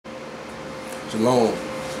Shalom.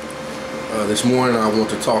 This morning I want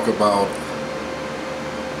to talk about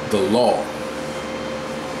the law.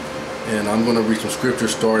 And I'm going to read some scripture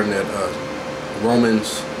starting at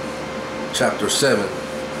Romans chapter 7.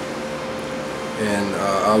 And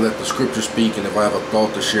I'll let the scripture speak, and if I have a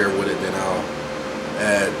thought to share with it, then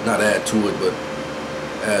I'll not add to it, but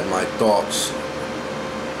add my thoughts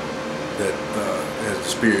that as the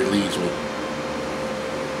Spirit leads me.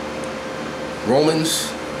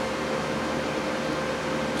 Romans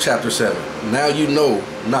chapter 7. Know ye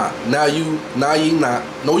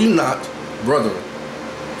not, brethren,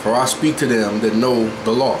 for I speak to them that know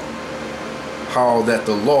the law, how that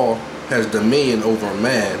the law has dominion over a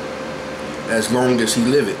man as long as he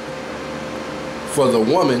liveth. For the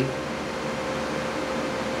woman,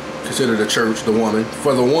 consider the church the woman,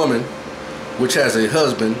 for the woman which has a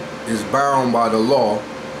husband is bound by the law.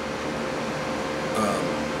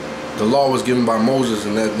 The law was given by Moses,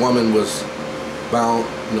 and that woman was bound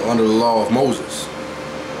under the law of Moses.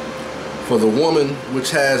 For the woman which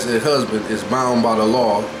has a husband is bound by the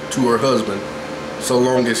law to her husband so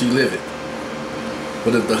long as he liveth.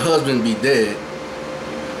 But if the husband be dead,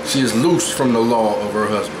 she is loosed from the law of her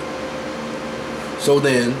husband. So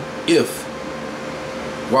then, if,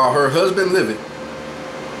 while her husband liveth,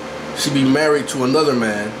 she be married to another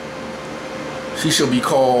man, she shall be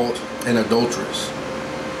called an adulteress.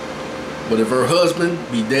 But if her husband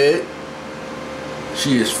be dead,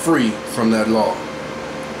 she is free from that law,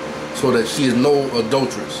 so that she is no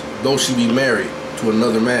adulteress, though she be married to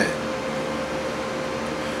another man.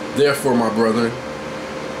 Therefore, my brethren,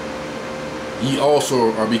 ye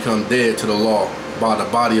also are become dead to the law by the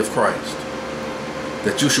body of Christ,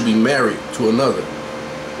 that you should be married to another,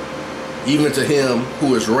 even to him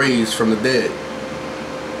who is raised from the dead.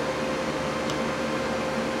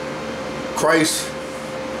 Christ,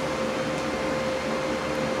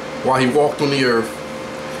 while he walked on the earth,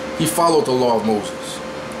 he followed the law of Moses,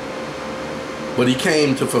 but he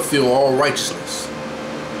came to fulfill all righteousness.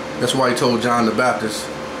 That's why he told John the Baptist,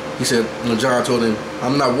 he said, when John told him,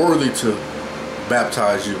 I'm not worthy to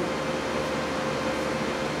baptize you.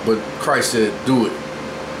 But Christ said, do it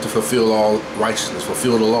to fulfill all righteousness,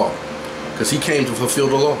 fulfill the law. Because he came to fulfill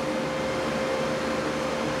the law.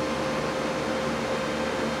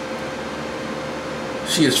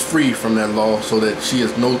 She is free from that law, so that she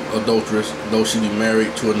is no adulteress, though she be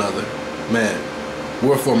married to another man.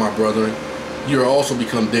 Wherefore, my brethren, you are also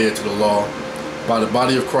become dead to the law by the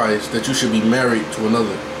body of Christ, that you should be married to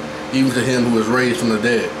another, even to him who is raised from the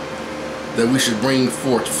dead, that we should bring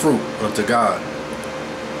forth fruit unto God.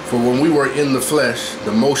 For when we were in the flesh,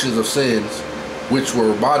 the motions of sins, which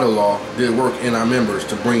were by the law, did work in our members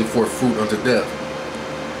to bring forth fruit unto death.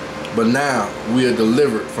 But now we are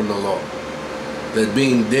delivered from the law, that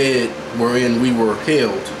being dead wherein we were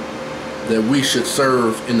held, that we should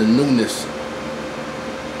serve in the newness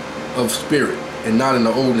of spirit, and not in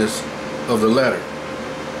the oldness of the letter.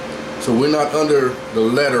 So we're not under the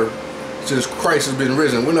letter. Since Christ has been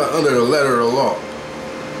risen, we're not under the letter of the law.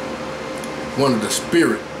 We're under the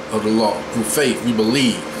spirit of the law. Through faith we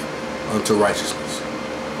believe unto righteousness.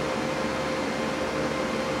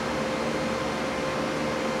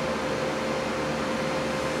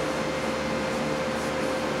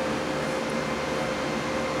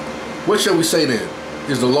 What shall we say then?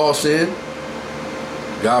 Is the law sin?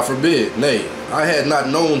 God forbid. Nay, I had not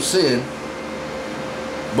known sin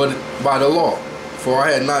but by the law. For I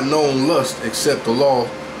had not known lust, except the law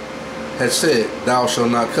had said, thou shalt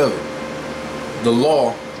not covet. The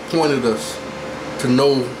law pointed us to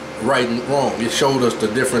know right and wrong. It showed us the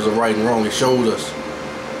difference of right and wrong. It showed us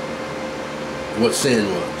what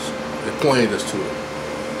sin was. It pointed us to it.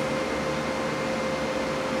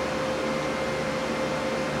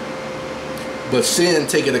 But sin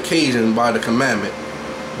taketh occasion by the commandment,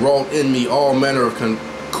 wrought in me all manner of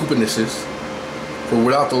concupiscences. For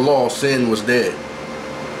without the law, sin was dead.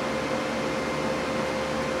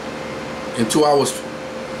 Until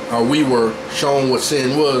we were shown what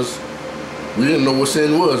sin was, we didn't know what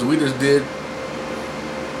sin was. We just did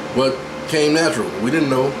what came natural. We didn't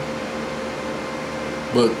know.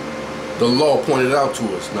 But the law pointed out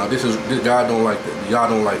to us. Now this God don't like that. God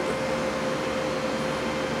don't like that.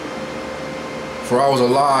 For I was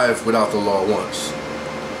alive without the law once.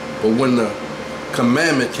 But when the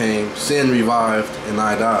commandment came, sin revived and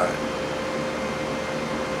I died.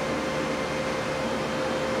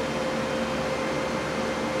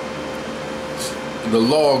 The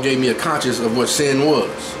law gave me a conscience of what sin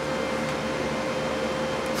was.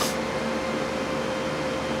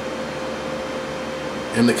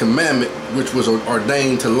 And the commandment which was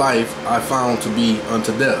ordained to life I found to be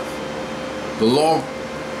unto death. The law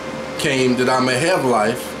came that I may have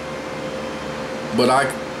life, but I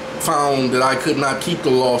found that I could not keep the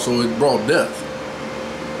law, so it brought death.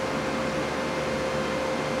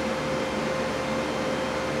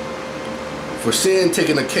 For sin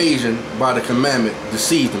taking occasion by the commandment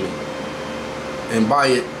deceived me, and by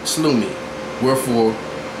it slew me. Wherefore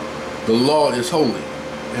the law is holy,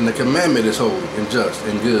 and the commandment is holy and just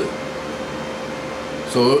and good.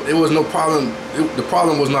 So it was no problem. The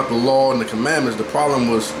problem was not the law and the commandments. The problem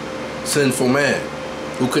was sinful man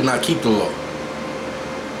who could not keep the law.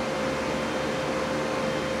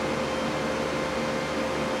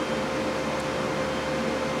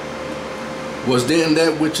 Was then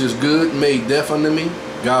that which is good made death unto me?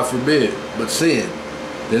 God forbid. But sin,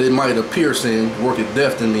 that it might appear sin, worketh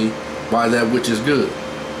death in me by that which is good,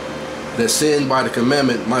 that sin by the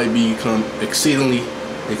commandment might become exceeding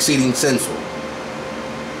sinful.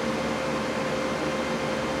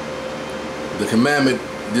 The commandment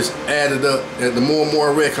just added up. The more and more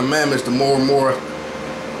I read commandments, the more and more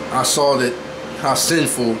I saw that how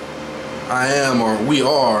sinful I am, or we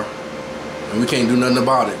are, and we can't do nothing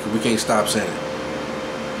about it because we can't stop sinning.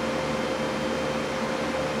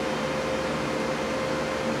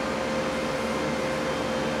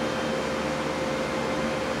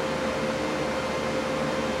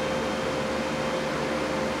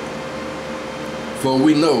 For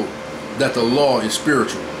we know that the law is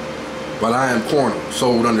spiritual, but I am carnal,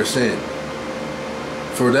 sold under sin.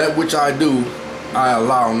 For that which I do, I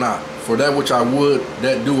allow not. For that which I would,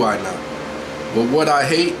 that do I not. But what I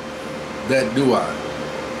hate, that do I.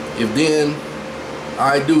 If then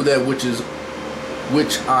I do that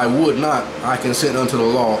which I would not, I consent unto the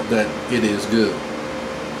law that it is good.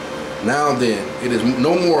 Now then, it is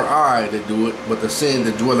no more I that do it, but the sin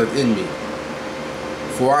that dwelleth in me.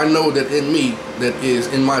 For I know that in me, that is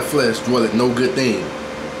in my flesh, dwelleth no good thing.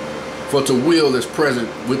 For to will is present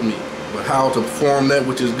with me, but how to perform that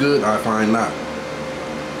which is good, I find not.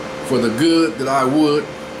 For the good that I would,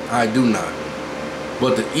 I do not,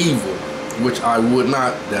 but the evil which I would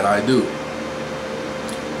not, that I do.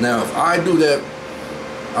 Now if I do that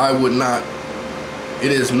I would not,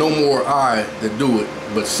 it is no more I that do it,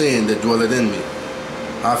 but sin that dwelleth in me.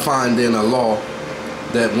 I find then a law,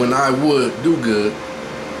 that when I would do good,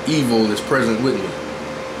 evil is present with me.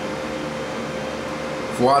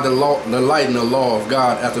 For I delight in the law of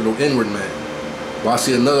God after the inward man, but I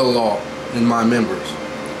see another law in my members,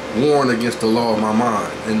 warring against the law of my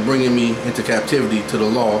mind, and bringing me into captivity to the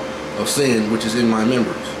law of sin which is in my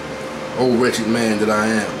members. O wretched man that I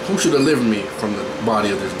am, who should deliver me from the body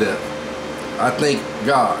of this death? I thank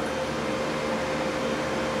God,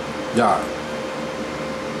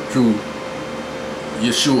 through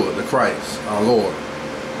Yeshua the Christ, our Lord.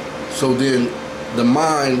 So then,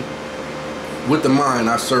 with the mind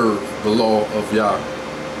I serve the law of Yah,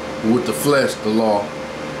 with the flesh the law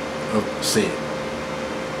of sin.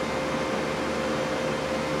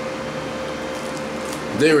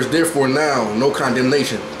 There is therefore now no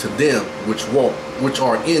condemnation to them which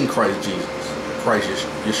are in Christ Jesus, Christ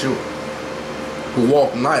Yeshua, who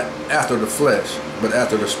walk not after the flesh, but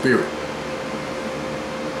after the Spirit.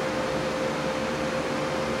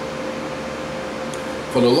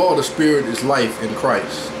 For the law of the Spirit is life in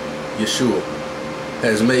Christ Yeshua,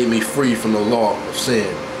 has made me free from the law of sin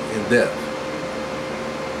and death.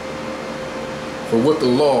 For what the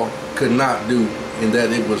law could not do, in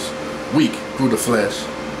that it was weak through the flesh,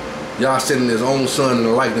 Yah sending his own Son in the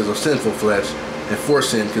likeness of sinful flesh, and for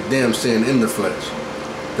sin condemned sin in the flesh,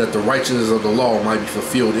 that the righteousness of the law might be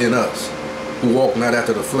fulfilled in us, who walk not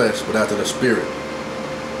after the flesh, but after the Spirit.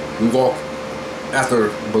 We walk after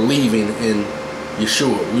believing in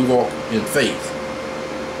Yeshua. We walk in faith.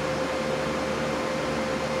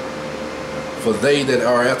 For they that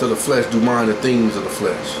are after the flesh do mind the things of the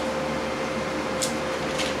flesh,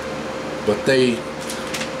 but they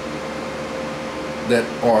that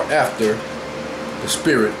are after the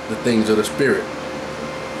Spirit, the things of the Spirit.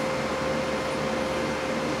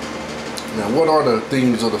 Now, what are the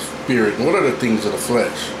things of the Spirit and what are the things of the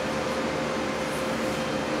flesh?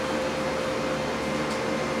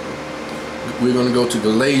 We're going to go to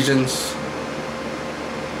Galatians.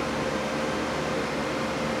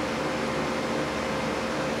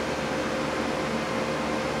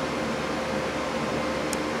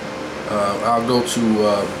 I'll go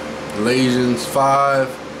to Galatians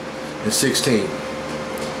 5 and 16.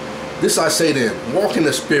 This I say then, walk in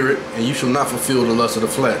the Spirit, and you shall not fulfill the lust of the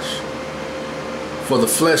flesh. For the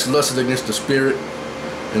flesh lusteth against the Spirit,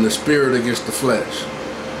 and the Spirit against the flesh.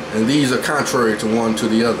 And these are contrary to one to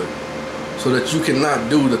the other, so that you cannot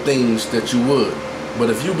do the things that you would. But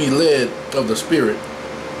if you be led of the Spirit,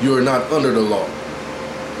 you are not under the law.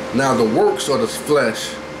 Now the works of the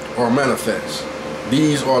flesh are manifest.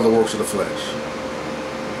 These are the works of the flesh.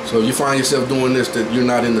 So if you find yourself doing this, that you're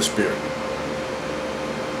not in the spirit.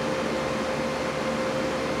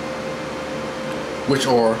 Which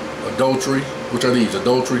are adultery. Which are these?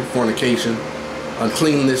 Adultery, fornication,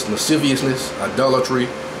 uncleanness, lasciviousness, idolatry,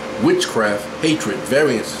 witchcraft, hatred,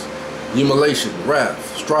 variance, emulation,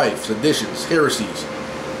 wrath, strife, seditions, heresies,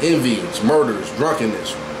 envyings, murders,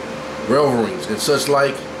 drunkenness, revelings, and such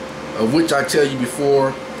like, of which I tell you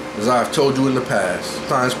before, as I have told you in the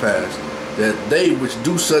times past, that they which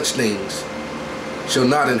do such things shall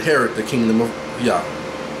not inherit the kingdom of Yah.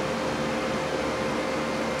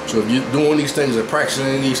 So if you're doing these things and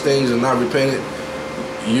practicing these things and not repenting,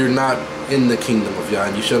 you're not in the kingdom of Yah,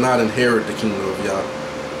 and you shall not inherit the kingdom of Yah.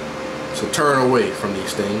 So turn away from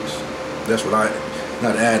these things. That's what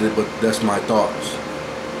not added, but that's my thoughts,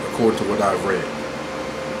 according to what I've read.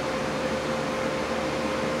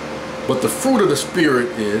 But the fruit of the Spirit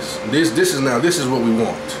is, this is what we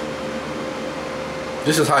want.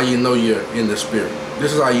 This is how you know you're in the Spirit.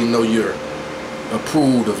 This is how you know you're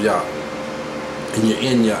approved of Yah. And you're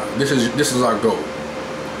in Yah. This is our goal.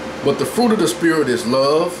 But the fruit of the Spirit is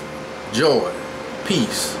love, joy,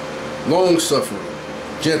 peace, long-suffering,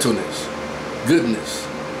 gentleness, goodness,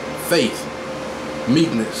 faith,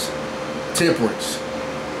 meekness, temperance.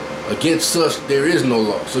 Against such there is no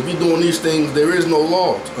law. So if you're doing these things, there is no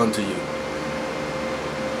law unto you.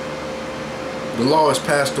 The law is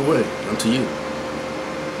passed away unto you.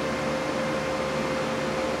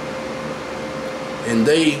 And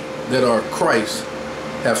they that are Christ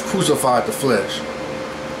have crucified the flesh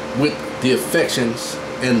with the affections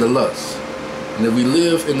and the lusts. And if we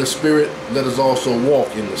live in the Spirit, let us also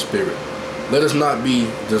walk in the Spirit. Let us not be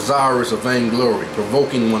desirous of vainglory,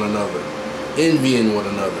 provoking one another, envying one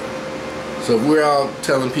another. So if we're out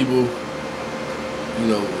telling people, you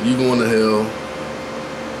know, you going to hell,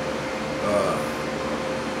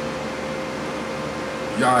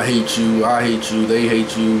 y'all hate you, I hate you, they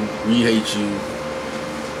hate you, we hate you,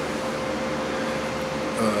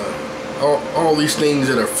 all these things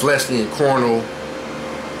that are fleshly and carnal,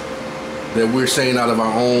 that we're saying out of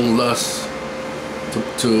our own lusts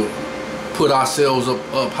to put ourselves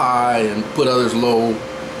up high and put others low,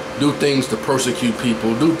 do things to persecute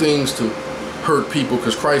people, do things to hurt people,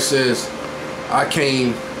 because Christ says, I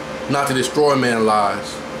came not to destroy man's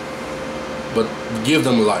lives, but give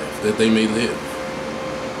them life that they may live.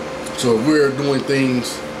 So if we're doing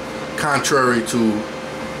things contrary to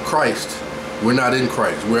Christ, we're not in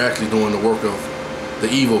Christ. We're actually doing the work of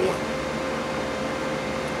the evil one.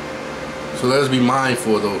 So let us be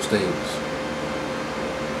mindful of those things.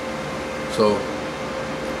 So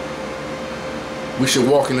we should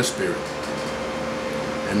walk in the Spirit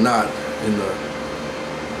and not in the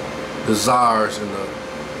desires and the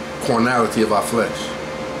carnality of our flesh.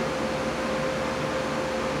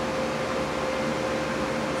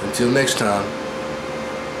 Until next time,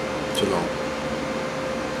 shalom.